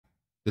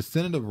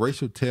Descendant of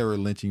racial terror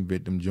lynching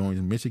victim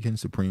joins Michigan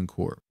Supreme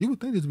Court. You would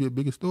think this would be a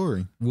bigger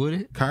story. Would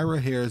it? Kyra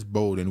Harris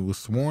Bolden was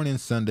sworn in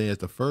Sunday as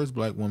the first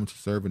black woman to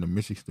serve in the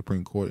Michigan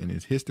Supreme Court in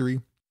its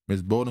history.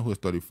 Ms. Bolden, who is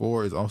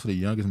 34, is also the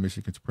youngest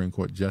Michigan Supreme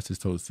Court justice,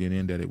 told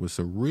CNN that it was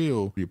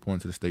surreal to be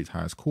appointed to the state's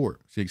highest court.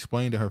 She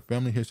explained that her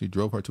family history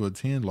drove her to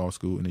attend law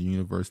school in the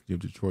University of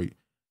Detroit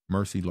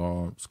Mercy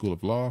Law School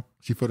of Law.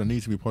 She felt a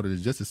need to be part of the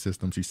justice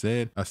system, she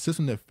said, a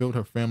system that failed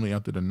her family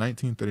after the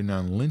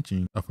 1939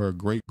 lynching of her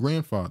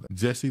great-grandfather,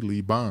 Jesse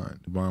Lee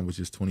Bond. Bond was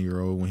just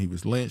 20-year-old when he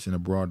was lynched in a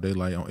broad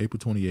daylight on April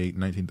 28,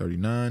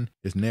 1939.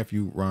 His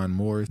nephew, Ron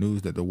Morris,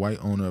 news that the white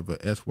owner of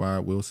a S.Y.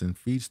 Wilson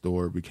feed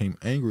store became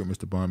angry at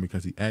Mr. Bond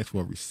because he asked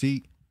for a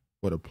receipt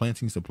for the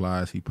planting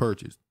supplies he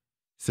purchased.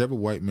 Several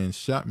white men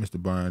shot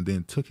Mr. Bond,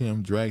 then took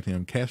him, dragged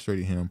him,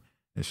 castrated him,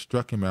 and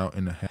struck him out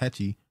in the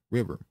Hatchie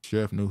River.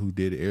 Sheriff knew who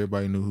did it.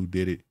 Everybody knew who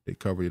did it. They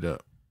covered it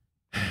up.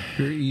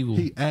 Pure evil.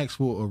 He asked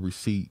for a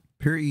receipt.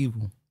 Pure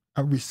evil.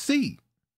 A receipt.